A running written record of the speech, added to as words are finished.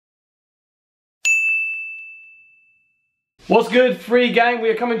What's good, free gang? We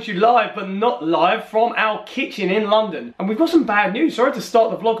are coming to you live, but not live, from our kitchen in London. And we've got some bad news. Sorry to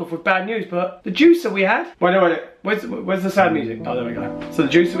start the vlog off with bad news, but the juicer we had... Wait. Where's the sad music? Oh, there we go. So the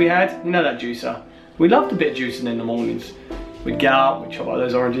juicer we had, you know that juicer. We loved a bit of juicing in the mornings. We'd get up, we'd chop up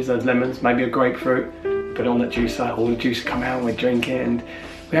those oranges, those lemons, maybe a grapefruit, put it on that juicer, all the juice would come out and we'd drink it, and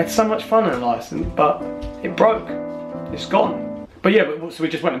we had so much fun in our lives, but it broke. It's gone. But yeah, so we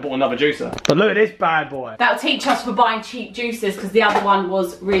just went and bought another juicer. But look at this bad boy. That'll teach us for buying cheap juicers, because the other one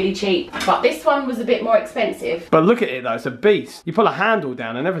was really cheap. But this one was a bit more expensive. But look at it though, it's a beast. You pull a handle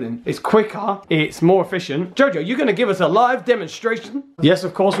down and everything. It's quicker, it's more efficient. Jojo, you're gonna give us a live demonstration? Yes,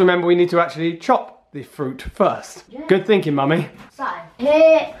 of course, remember we need to actually chop the fruit first. Yeah. Good thinking, mummy. So,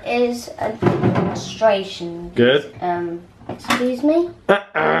 here is a demonstration. Good. Excuse me?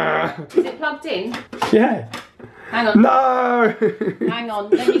 Is it plugged in? Yeah. Hang on. No! Hang on,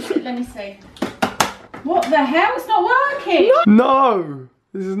 let me see. What the hell? It's not working! No!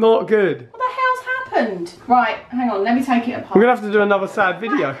 This is not good. What the hell's happened? Right, hang on, let me take it apart. We're gonna have to do another sad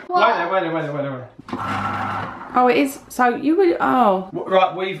video. What? Wait. Oh, it is, so you would, oh.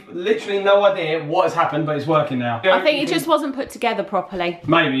 Right, we've literally no idea what has happened, but it's working now. I think it just wasn't put together properly.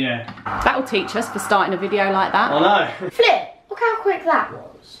 Maybe, yeah. That'll teach us for starting a video like that. I know. Flip! Look how quick that was.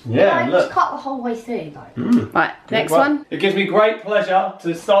 Yeah, look. Just cut the whole way through though. Right, next one. It gives me great pleasure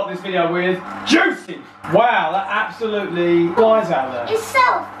to start this video with juicy. Wow, that absolutely flies out there. It's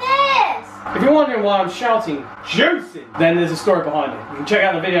so fierce! If you're wondering why I'm shouting juicy, then there's a story behind it. You can check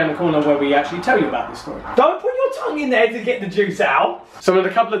out the video in the corner where we actually tell you about this story. Don't put your tongue in there to get the juice out. So in a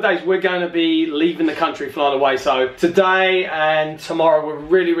couple of days we're going to be leaving the country, flying away. So today and tomorrow we're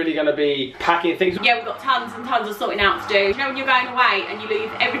really going to be packing things. Yeah, we've got tons and tons of sorting out to do. You know when you're going away and you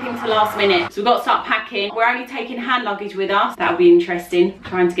leave everything to the last minute? So we've got to start packing. We're only taking hand luggage with us. That'll be interesting,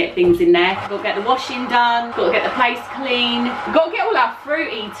 trying to get things in there. We've got to get the washing done, we've got to get the place clean. We've got to get all our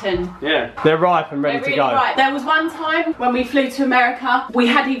fruit eaten. Yeah, they're ripe and ready to go. Right. There was one time when we flew to America, we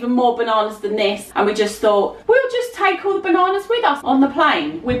had even more bananas than this, and we just thought, we'll just take all the bananas with us on the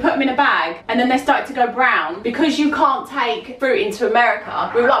plane. We put them in a bag, and then they started to go brown. Because you can't take fruit into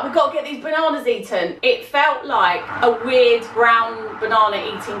America, we were like, we've got to get these bananas eaten. It felt like a weird brown banana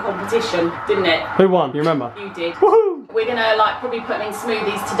eating competition, didn't it? Who won? You remember? You did. Woohoo! We're gonna like probably put them in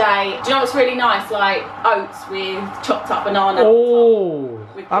smoothies today. Do you know what's really nice? Like oats with chopped up banana. Oh,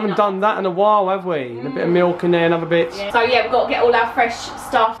 I haven't done that in a while, have we? And a bit of milk in there and other bits. Yeah. So yeah, we've got to get all our fresh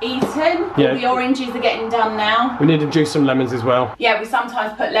stuff eaten. Yeah. All the oranges are getting done now. We need to juice some lemons as well. Yeah, we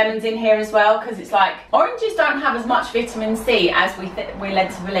sometimes put lemons in here as well, because it's like oranges don't have as much vitamin C as we're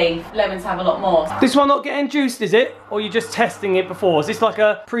led to believe. Lemons have a lot more. This one not getting juiced, is it? Or you're just testing it before? Is this like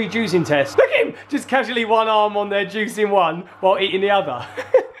a pre-juicing test? Look at him! Just casually one arm on there juicing one while eating the other.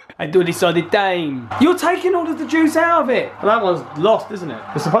 I do this all the time. You're taking all of the juice out of it. Well, that one's lost, isn't it?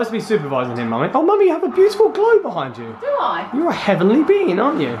 You're supposed to be supervising him, Mummy. Oh, Mummy, you have a beautiful glow behind you. Do I? You're a heavenly being,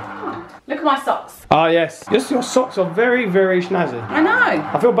 aren't you? Oh, look at my socks. Ah, yes. Yes, your socks are very snazzy. I know.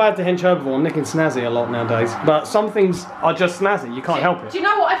 I feel bad to Hench Herbivore and nicking snazzy a lot nowadays. But some things are just snazzy. You can't help it. Do you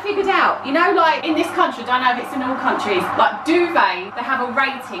know what I figured out? You know, like in this country, I don't know if it's in all countries, like duvet, they have a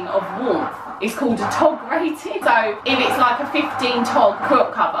rating of warmth. It's called a TOG rating. So if it's like a 15 TOG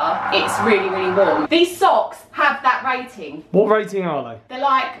quilt cover, it's really warm. These socks have that rating. What rating are they? They're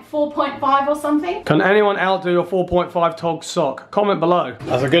like 4.5 or something. Can anyone outdo a 4.5 TOG sock? Comment below.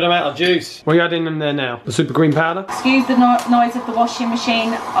 That's a good amount of juice. What are you adding in there now? The super green powder? Excuse the noise of the washing machine.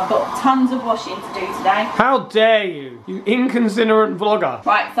 I've got tons of washing to do today. How dare you, you inconsiderate vlogger.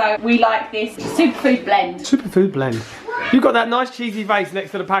 Right, so we like this superfood blend. Superfood blend. You've got that nice cheesy face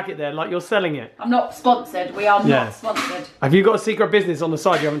next to the packet there, like you're selling it. I'm not sponsored. We are not sponsored. Have you got a secret business on the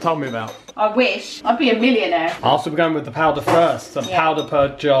side you haven't told me about? I wish. I'd be a millionaire. Also, we're going with the powder first. So powder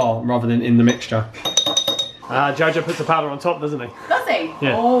per jar rather than in the mixture. Jojo puts the powder on top, doesn't he? Does he?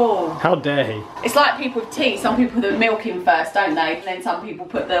 Yeah. Oh. How dare he? It's like people with tea. Some people put the milk in first, don't they? And then some people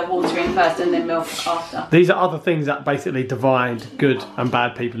put the water in first and then milk after. These are other things that basically divide good and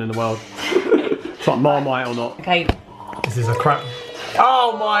bad people in the world. It's like Marmite or not. Okay. This is a crap.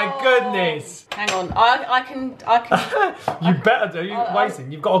 Oh my goodness! Hang on, I can. You better do. You're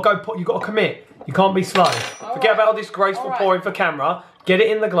wasting. You've got to go. You've got to commit. You can't be slow. Forget about all this graceful pouring for camera. Get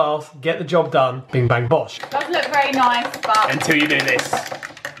it in the glass. Get the job done. Bing bang bosh. Does look very nice, but until you do this.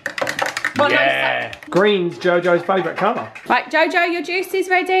 Well, yeah. Green's Jojo's favourite colour. Right, Jojo, your juice is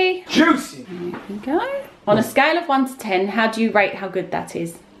ready. Juicy. Here we go. On a scale of 1 to 10, how do you rate how good that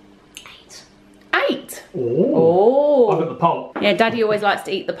is? 8. Oh. I've got the pulp. Yeah, Daddy always likes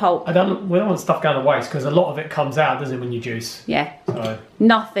to eat the pulp. We don't want stuff going to waste because a lot of it comes out, doesn't it, when you juice? Yeah. So.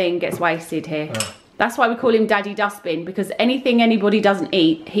 Nothing gets wasted here. That's why we call him Daddy Dustbin, because anything anybody doesn't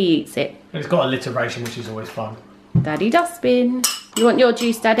eat, he eats it. It's got alliteration, which is always fun. Daddy Dustbin. You want your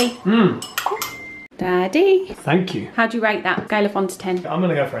juice, Daddy? Daddy. Thank you. How do you rate that? Scale of 1 to 10. I'm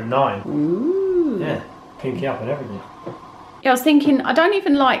gonna go for a 9. Ooh. Yeah, pinky up and everything. Yeah, I was thinking, I don't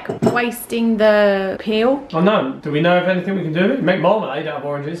even like wasting the peel. Oh no, do we know if anything we can do? Make marmalade out of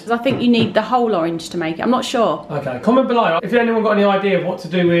oranges. Because I think you need the whole orange to make it. I'm not sure. Okay, comment below if anyone got any idea of what to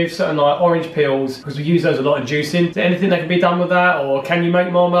do with certain like orange peels, because we use those a lot in juicing. Is there anything that can be done with that, or can you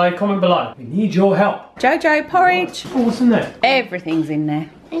make marmalade? Comment below. We need your help. Jojo, porridge. Oh, what's in there? Everything's in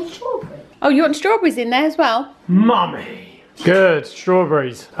there. And strawberry. Oh, you want strawberries in there as well? Mummy. Good,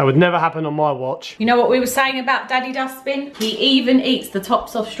 strawberries. That would never happen on my watch. You know what we were saying about Daddy Dustbin? He even eats the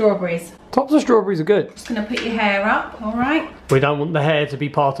tops off strawberries. Tops of strawberries are good. Just gonna put your hair up, all right? We don't want the hair to be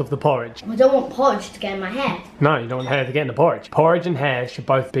part of the porridge. I don't want porridge to get in my hair. No, you don't want hair to get in the porridge. Porridge and hair should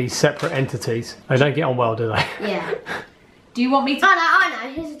both be separate entities. They don't get on well, do they? Yeah. Do you want me to? I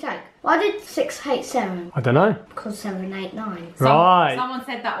know. Here's a joke. Why did 6 hate 7? I don't know. Because 7 8 9. Right. Someone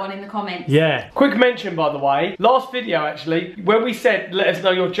said that one in the comments. Yeah. Quick mention, by the way, last video actually, when we said let us know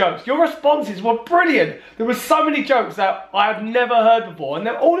your jokes, your responses were brilliant. There were so many jokes that I have never heard before, and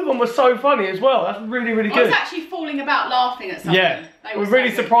all of them were so funny as well. That's really, really good. I was actually falling about laughing at something. Yeah, it was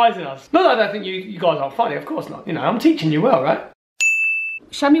really surprising us. Not that I don't think you guys aren't funny, of course not. You know, I'm teaching you well, right?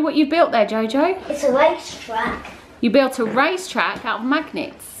 Show me what you built there, Jojo. It's a racetrack. You built a racetrack out of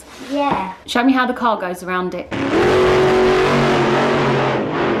magnets. Yeah. Show me how the car goes around it.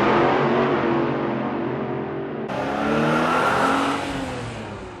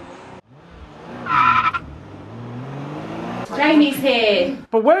 Jamie's here.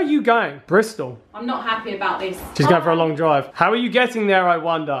 But where are you going? Bristol. I'm not happy about this. She's going for a long drive. How are you getting there, I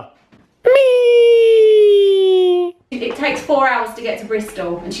wonder? It takes 4 hours to get to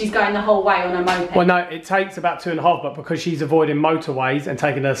Bristol, and she's going the whole way on a moped. Well, no, it takes about 2.5, but because she's avoiding motorways and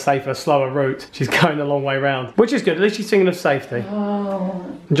taking a safer, slower route, she's going a long way round. Which is good, at least she's thinking of safety.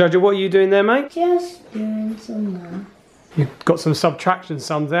 Oh. Jojo, what are you doing there, mate? Just doing some math. You've got some subtraction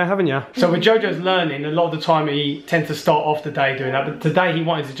sums there, haven't you? So with Jojo's learning, a lot of the time he tends to start off the day doing that, but today he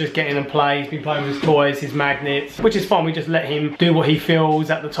wanted to just get in and play. He's been playing with his toys, his magnets, which is fun. We just let him do what he feels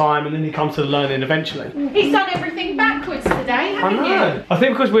at the time, and then he comes to the learning eventually. He's done everything backwards today, haven't you? I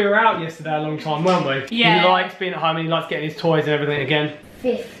think because we were out yesterday a long time, weren't we? Yeah. He likes being at home and he likes getting his toys and everything again.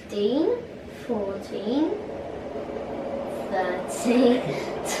 15, 14, 13,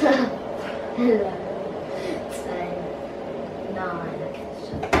 12, 11, 10, 9.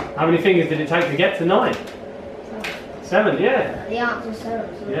 How many fingers did it take to get to 9? 7, yeah. The answer's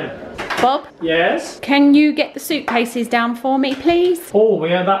 7. Yeah. Bob, Yes? can you get the suitcases down for me, please? Oh,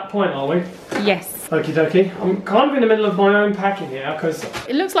 we're at that point, are we? Yes. Okie dokie. I'm kind of in the middle of my own packing here because...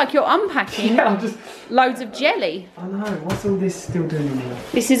 It looks like you're unpacking Yeah, I'm just... loads of jelly. I know, what's all this still doing in here?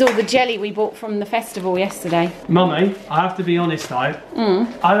 This is all the jelly we bought from the festival yesterday. Mummy, I have to be honest though.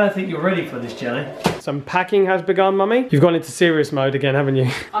 I don't think you're ready for this jelly. Some packing has begun, Mummy. You've gone into serious mode again, haven't you?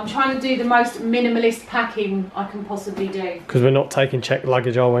 I'm trying to do the most minimalist packing I can possibly do. Because we're not taking checked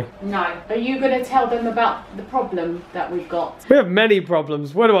luggage, are we? No. Are you going to tell them about the problem that we've got? We have many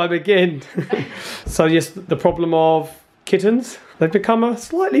problems. Where do I begin? So yes, the problem of kittens. They've become a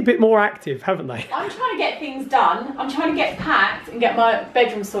slightly bit more active, haven't they? I'm trying to get things done. I'm trying to get packed and get my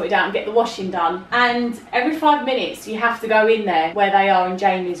bedroom sorted out and get the washing done. And every 5 minutes you have to go in there where they are in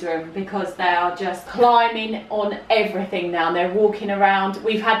Jamie's room because they are just climbing on everything now. And they're walking around.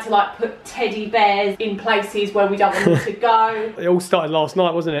 We've had to like put teddy bears in places where we don't want them to go. It all started last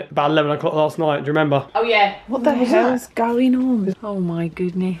night, wasn't it? About 11 o'clock last night, do you remember? Oh yeah. What the hell's going on? Oh my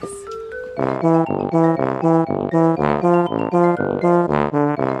goodness.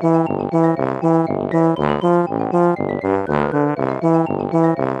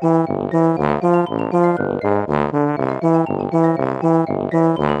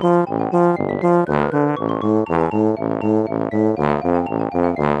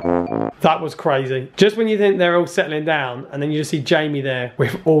 That was crazy. Just when you think they're all settling down and then you just see Jamie there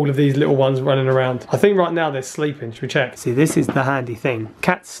with all of these little ones running around. I think right now they're sleeping. Should we check? See, this is the handy thing.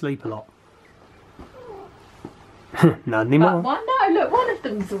 Cats sleep a lot. Not anymore. No, look, one of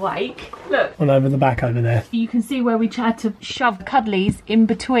them's awake. Look. One over the back over there. You can see where we tried to shove cuddlies in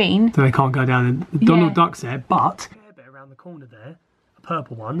between. So they can't go down. And Donald Duck's there, but Care Bear around the corner there. A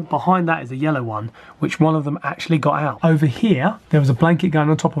purple one. Behind that is a yellow one, which one of them actually got out. Over here, there was a blanket going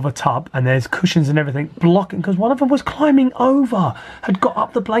on top of a tub, and there's cushions and everything blocking, because one of them was climbing over, had got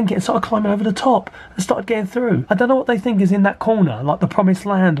up the blanket and started climbing over the top and started getting through. I don't know what they think is in that corner, like the promised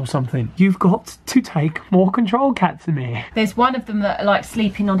land or something. You've got to take more control, Casimir. There's one of them that like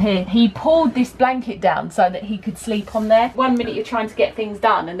sleeping on here. He pulled this blanket down so that he could sleep on there. 1 minute you're trying to get things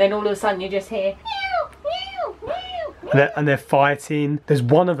done, and then all of a sudden you just hear meow, meow, meow. And they're fighting. There's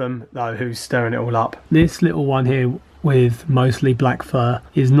one of them though who's stirring it all up. This little one here with mostly black fur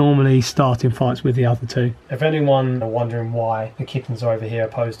is normally starting fights with the other two. If anyone are wondering why the kittens are over here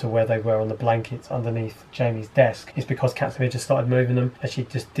opposed to where they were on the blankets underneath Jamie's desk, it's because Casimir just started moving them, and she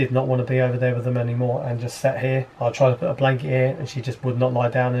just did not want to be over there with them anymore and just sat here. I tried to put a blanket here and she just would not lie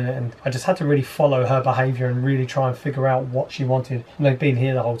down in it, and I just had to really follow her behaviour and really try and figure out what she wanted. And they've been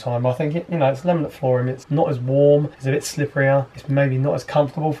here the whole time. I think you know, it's laminate flooring, it's not as warm, it's a bit slipperier, it's maybe not as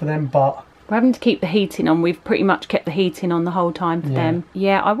comfortable for them, but we're having to keep the heating on. We've pretty much kept the heating on the whole time for them.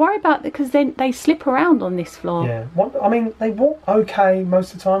 Yeah, I worry about that because then they slip around on this floor. Yeah, I mean, they walk okay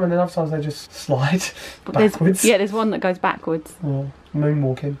most of the time, and then other times they just slide backwards. There's one that goes backwards. Yeah,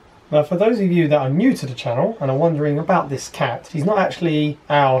 moonwalking. Now, for those of you that are new to the channel and are wondering about this cat, she's not actually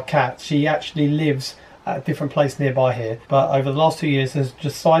our cat. She actually lives at a different place nearby here, but over the last 2 years has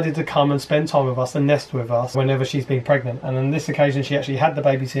decided to come and spend time with us and nest with us whenever she's been pregnant. And on this occasion she actually had the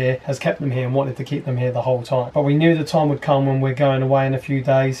babies here, has kept them here and wanted to keep them here the whole time. But we knew the time would come when we're going away in a few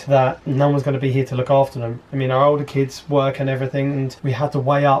days that no one's going to be here to look after them. I mean, our older kids work and everything, and we had to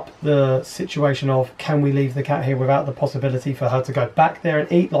weigh up the situation of, can we leave the cat here without the possibility for her to go back there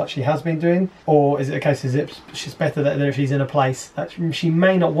and eat like she has been doing, or is it a case of she's better that if she's in a place that she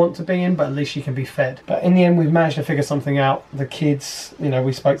may not want to be in, but at least she can be fed. But in the end, we've managed to figure something out. The kids, you know,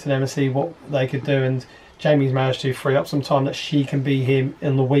 we spoke to them and see what they could do, and Jamie's managed to free up some time that she can be here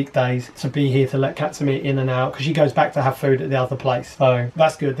in the weekdays to be here to let Casimir in and out, because she goes back to have food at the other place. So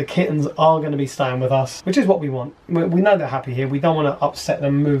that's good. The kittens are going to be staying with us, which is what we want. We know they're happy here. We don't want to upset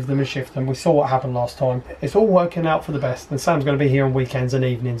them, move them and shift them. We saw what happened last time. It's all working out for the best, and Sam's going to be here on weekends and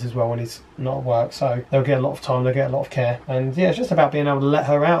evenings as well when he's not at work, so they'll get a lot of time, they'll get a lot of care. And yeah, it's just about being able to let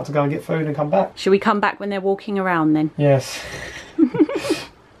her out to go and get food and come back. Should we come back when they're walking around then? Yes.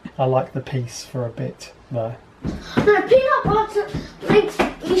 I like the peace for a bit. No. No, peanut butter makes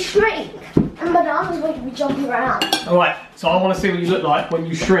me shrink, and bananas make me jump around. Alright, so I want to see what you look like when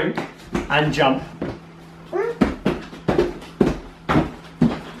you shrink and jump.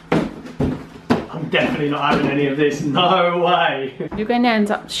 I'm definitely not having any of this, no way. You're going to end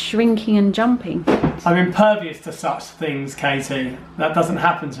up shrinking and jumping. I'm impervious to such things, Katie. That doesn't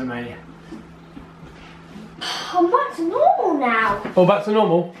happen to me. I'm back to normal now. Oh, back to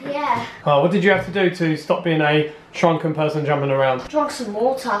normal? Yeah. Oh, what did you have to do to stop being a shrunken person jumping around? Drunk some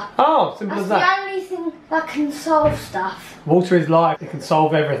water. Oh, simple as that. That's the only thing that can solve stuff. Water is life, it can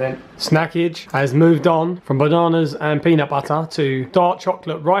solve everything. Snackage has moved on from bananas and peanut butter to dark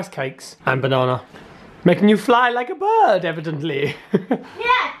chocolate rice cakes and banana. Making you fly like a bird, evidently.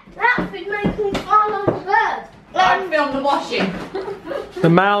 Yeah, that would make me fly like a bird. I filmed the washing. The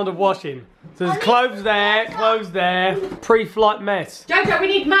mound of washing. So there's clothes there, pre-flight mess. Jojo, we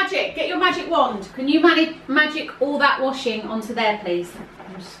need magic. Get your magic wand. Can you magic all that washing onto there, please?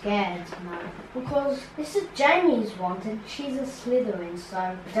 I'm scared now. Because this is Jamie's wand and she's a Slytherin, so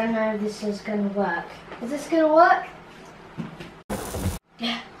I don't know if this is going to work. Is this going to work?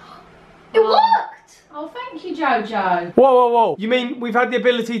 Yeah. It worked! Oh, thank you, Jojo. Whoa, whoa, whoa. You mean we've had the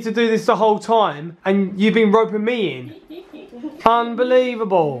ability to do this the whole time and you've been roping me in?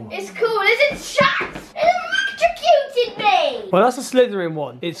 Unbelievable. It's cool, isn't it? Shut! It electrocuted me! Well, that's a Slytherin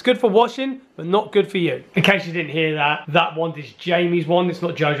wand. It's good for washing, but not good for you. In case you didn't hear that, that wand is Jamie's wand. It's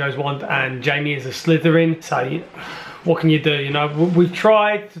not Jojo's wand, and Jamie is a Slytherin. So, what can you do? You know, we've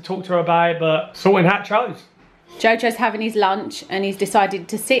tried to talk to her about it, but Sorting Hat chose. Jojo's having his lunch and he's decided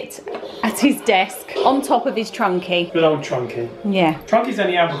to sit at his desk on top of his trunky. Good old Trunky. Yeah. Trunky's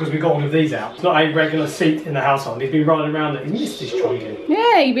only out because we got all of these out. It's not a regular seat in the household. He's been riding around it. He's missed his Trunky.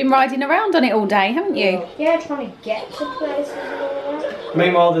 Yeah, you've been riding around on it all day, haven't you? Yeah, trying to get to places and all that.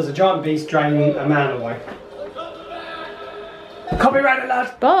 Meanwhile, there's a giant beast draining a man away. Copyrighted,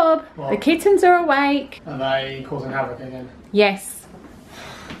 lad! Bob, What? the kittens are awake. Are they causing havoc again? Yes.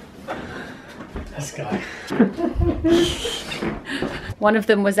 This guy. One of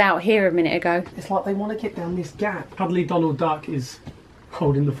them was out here a minute ago. It's like they want to get down this gap. Cuddly Donald Duck is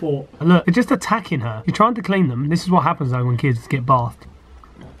holding the fort. And look, they're just attacking her. You're trying to clean them. This is what happens though when kids get bathed.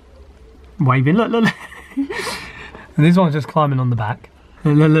 Waving, look, look, look. And this one's just climbing on the back.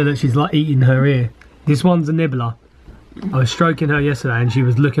 And look, look, look, she's like eating her ear. This one's a nibbler. I was stroking her yesterday and she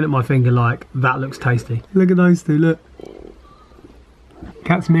was looking at my finger like, that looks tasty. Look at those two, look.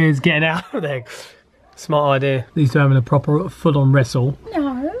 Catsmere's getting out of there. Smart idea. These two are having a proper full-on wrestle.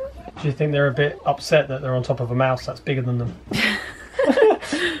 No. Do you think they're a bit upset that they're on top of a mouse that's bigger than them?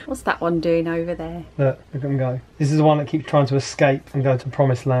 What's that one doing over there? Look at them go. This is the one that keeps trying to escape and go to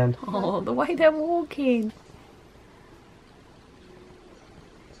promised land. Oh, the way they're walking.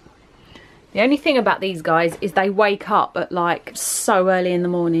 The only thing about these guys is they wake up at like so early in the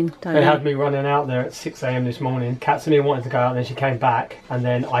morning, don't They had me running out there at 6 AM this morning. Katsume wanted to go out and then she came back and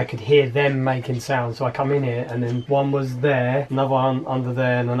then I could hear them making sounds. So I come in here and then one was there, another one under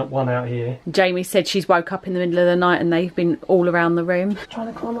there and then one out here. Jamie said she's woke up in the middle of the night and they've been all around the room.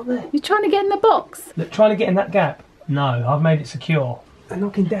 Trying to climb up there. You're trying to get in the box? Look, trying to get in that gap. No, I've made it secure. They're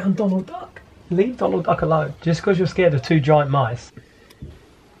knocking down Donald Duck. Leave Donald Duck alone. Just because you're scared of two giant mice.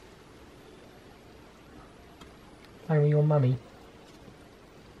 With your mummy.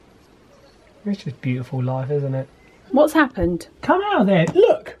 It's just beautiful life, isn't it? What's happened? Come out of there.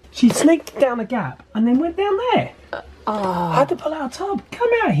 Look! She sneaked down a gap and then went down there. I had to pull out a tub. Come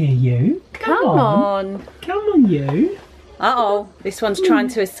out here, you. Come on. Come on, you. Uh-oh. This one's trying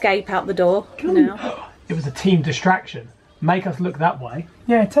to escape out the door now. It was a team distraction. Make us look that way.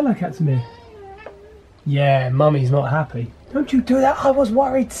 Yeah, tell her, Katsume. Yeah, mummy's not happy. Don't you do that, I was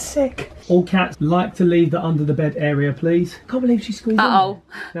worried sick. All cats like to leave the under the bed area, please. Can't believe she squeezed in there.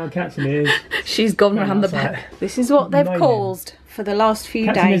 Now Katsume is. She's gone round the bed. This is what they've caused for the last few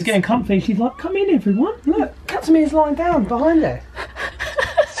days. Katsume's getting comfy. She's like, come in everyone. Look, Katsume is lying down behind there.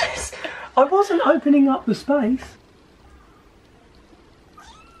 I wasn't opening up the space.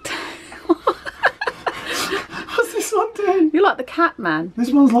 What's this one doing? You're like the cat man.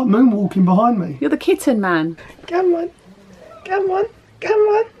 This one's like moonwalking behind me. You're the kitten man. Come on. Come on, come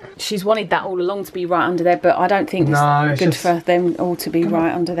on. She's wanted that all along to be right under there, but I don't think it's good for them all to be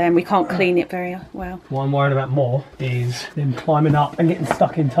right under there, and we can't clean it very well. What I'm worried about more is them climbing up and getting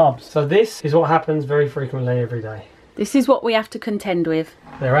stuck in tubs. So this is what happens very frequently every day. This is what we have to contend with.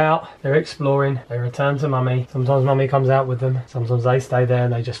 They're out, they're exploring, they return to mummy. Sometimes mummy comes out with them, sometimes they stay there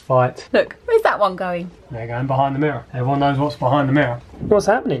and they just fight. Look, where's that one going? They're going behind the mirror. Everyone knows what's behind the mirror. What's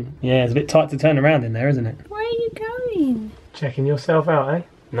happening? Yeah, it's a bit tight to turn around in there, isn't it? Where are you going? Checking yourself out, eh?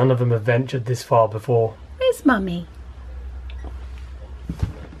 None of them have ventured this far before. Where's mummy?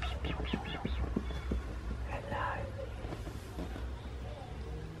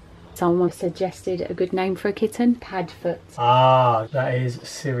 Someone suggested a good name for a kitten. Padfoot. Ah, that is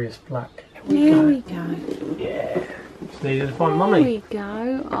Sirius Black. There we go. Yeah. Just needed to find There mummy. we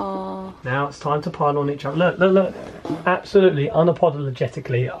go. Oh. Now it's time to pile on each other. Look, look, look. Absolutely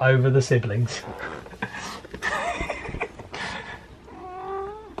unapologetically over the siblings.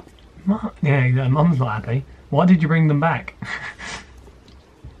 Yeah, mum's not happy. Why did you bring them back?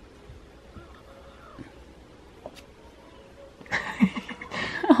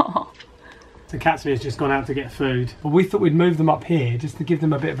 The Katsume has just gone out to get food. But we thought we'd move them up here just to give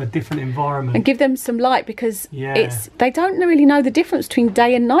them a bit of a different environment. And give them some light because they don't really know the difference between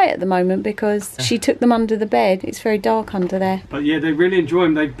day and night at the moment because she took them under the bed. It's very dark under there. But yeah, they really enjoy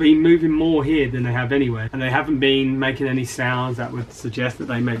them. They've been moving more here than they have anywhere. And they haven't been making any sounds that would suggest that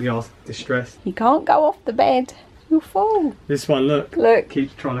they maybe are distressed. You can't go off the bed. You'll fall. This one, look,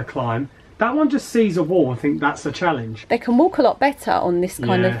 keeps trying to climb. That one just sees a wall. I think that's a challenge. They can walk a lot better on this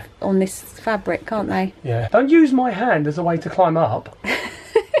kind of on this fabric, can't they? Yeah. Don't use my hand as a way to climb up.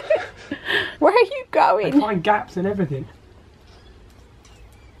 Where are you going? They find gaps and everything.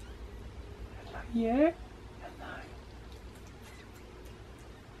 Yeah.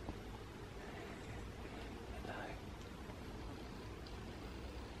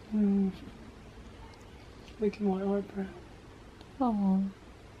 Hello. Making my eyebrow. Oh.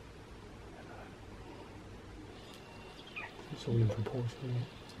 It's all in proportion, isn't it?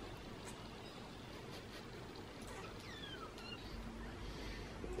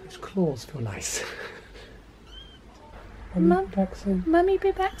 Those claws feel nice. Mummy, be back soon. Mummy,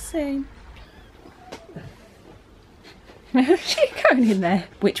 be back soon. Where's she going in there?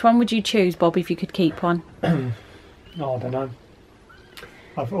 Which one would you choose, Bob, if you could keep one? Oh, I don't know.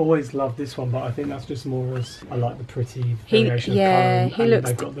 I've always loved this one, but I think that's just more as I like the pretty variation of colour. He looks.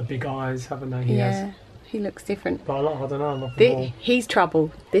 They've got the big eyes, haven't they? He yeah, has. he looks different. But I don't know. I love them all. He's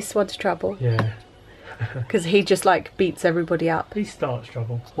trouble. This one's trouble. Yeah. Because he just like beats everybody up. He starts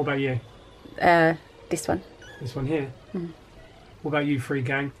trouble. What about you? This one. This one here. What about you, Free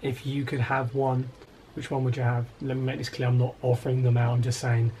Gang? If you could have one, which one would you have? Let me make this clear. I'm not offering them out. I'm just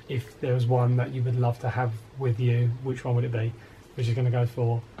saying if there was one that you would love to have with you, which one would it be? Which you're going to go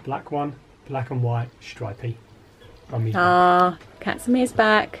for black one, black and white, stripy. Mummy's back. Ah, Katsumi's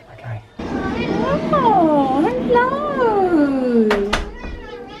back. Okay. Oh, hello.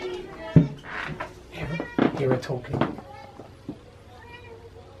 Hear her talking.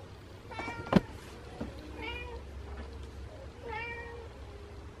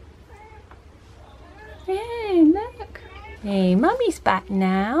 Hey, look. Hey, Mummy's back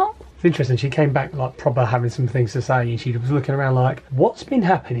now. It's interesting, she came back like proper having some things to say, and she was looking around like, what's been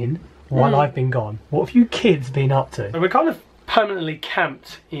happening while I've been gone? What have you kids been up to? So we're kind of permanently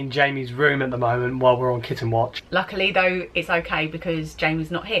camped in Jamie's room at the moment while we're on kitten watch. Luckily though, it's okay because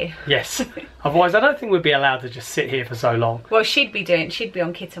Jamie's not here. Yes. Otherwise I don't think we'd be allowed to just sit here for so long. Well, she'd be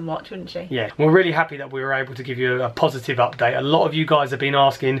on kitten watch, wouldn't she? Yeah, we're really happy that we were able to give you a positive update. A lot of you guys have been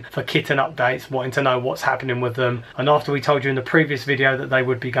asking for kitten updates, wanting to know what's happening with them. And after we told you in the previous video that they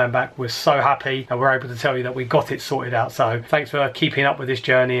would be going back, we're so happy that we're able to tell you that we got it sorted out. So thanks for keeping up with this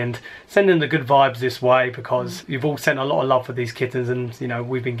journey and sending the good vibes this way, because you've all sent a lot of love for these kittens, and you know,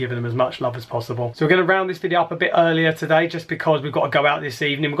 we've been giving them as much love as possible. So we're going to round this video up a bit earlier today, just because we've got to go out this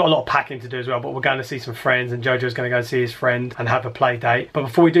evening. We've got a lot of packing to do as well, but we're going to see some friends, and Jojo's going to go and see his friend and have a play date. But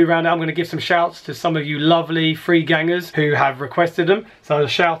before we do round out, I'm going to give some shouts to some of you lovely free gangers who have requested them. So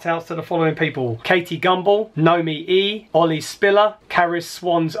shout outs to the following people: Katie Gumble, Nomi E, Ollie Spiller, Caris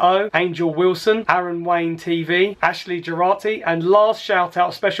Swans O, Angel Wilson, Aaron Wayne TV, Ashley Girardi, and last shout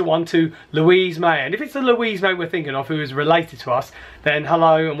out, special one to Louise May. And if it's the Louise May we're thinking of, who is related to us, then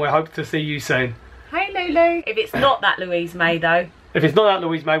hello, and we hope to see you soon. Hey Lulu. If it's not that Louise May though. If it's not that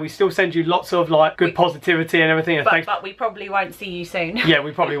Louise May, we still send you lots of like good positivity and everything. And but we probably won't see you soon. Yeah,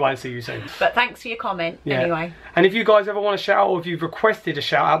 we probably won't see you soon. But thanks for your comment anyway. And if you guys ever want to shout out, or if you've requested a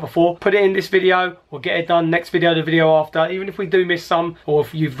shout out before, put it in this video. We'll get it done next video, the video after. Even if we do miss some, or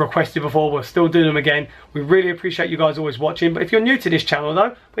if you've requested before, we'll still do them again. We really appreciate you guys always watching. But if you're new to this channel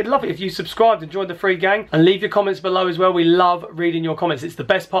though, we'd love it if you subscribed and joined the free gang, and leave your comments below as well. We love reading your comments. It's the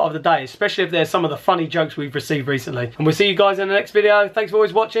best part of the day, especially if there's some of the funny jokes we've received recently. And we'll see you guys in the next video. Thanks for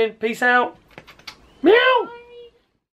always watching. Peace out. Meow.